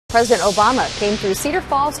President Obama came through Cedar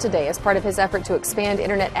Falls today as part of his effort to expand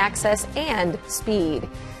internet access and speed.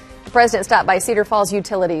 The president stopped by Cedar Falls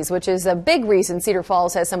Utilities, which is a big reason Cedar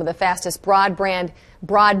Falls has some of the fastest broadband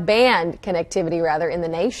connectivity in the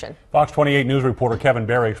nation. Fox 28 News reporter Kevin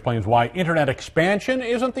Barry explains why internet expansion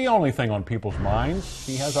isn't the only thing on people's minds.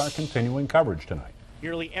 He has our continuing coverage tonight.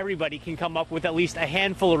 Nearly everybody can come up with at least a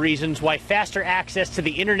handful of reasons why faster access to the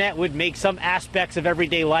internet would make some aspects of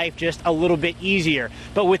everyday life just a little bit easier.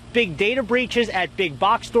 But with big data breaches at big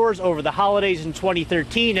box stores over the holidays in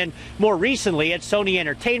 2013 and more recently at Sony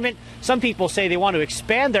Entertainment, some people say they want to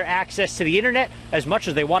expand their access to the internet as much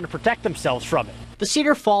as they want to protect themselves from it. The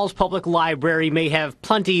Cedar Falls Public Library may have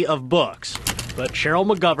plenty of books, but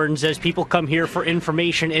Sheryl McGovern says people come here for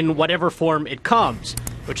information in whatever form it comes,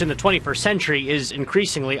 which in the 21st century is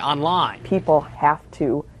increasingly online. People have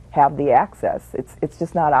to have the access. It's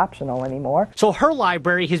just not optional anymore. So her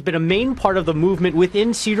library has been a main part of the movement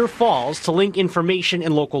within Cedar Falls to link information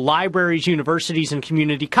in local libraries, universities, and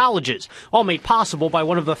community colleges, all made possible by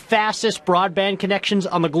one of the fastest broadband connections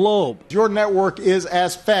on the globe. Your network is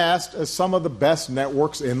as fast as some of the best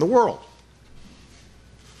networks in the world.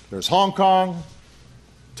 There's Hong Kong,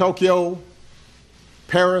 Tokyo,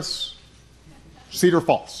 Paris, Cedar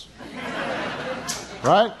Falls,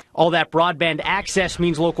 right? All that broadband access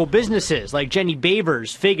means local businesses like Jenny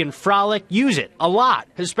Baver's, Fig and Frolic use it a lot,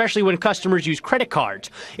 especially when customers use credit cards.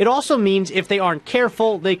 It also means if they aren't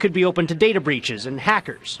careful, they could be open to data breaches and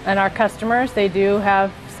hackers. And our customers, they do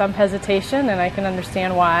have some hesitation, and I can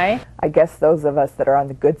understand why. I guess those of us that are on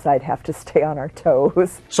the good side have to stay on our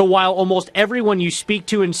toes. So while almost everyone you speak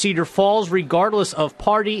to in Cedar Falls, regardless of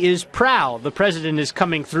party, is proud the president is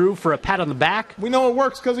coming through for a pat on the back, we know it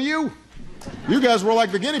works because of you. You guys were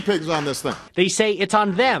like the guinea pigs on this thing. They say it's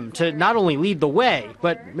on them to not only lead the way,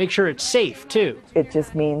 but make sure it's safe, too. It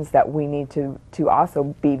just means that we need to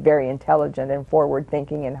also be very intelligent and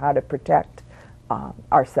forward-thinking in how to protect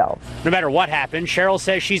ourselves. No matter what happens, Sheryl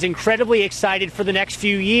says she's incredibly excited for the next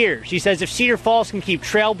few years. She says if Cedar Falls can keep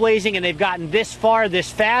trailblazing and they've gotten this far,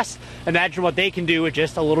 this fast, imagine what they can do with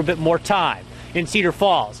just a little bit more time. In Cedar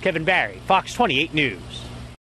Falls, Kevin Barry, Fox 28 News.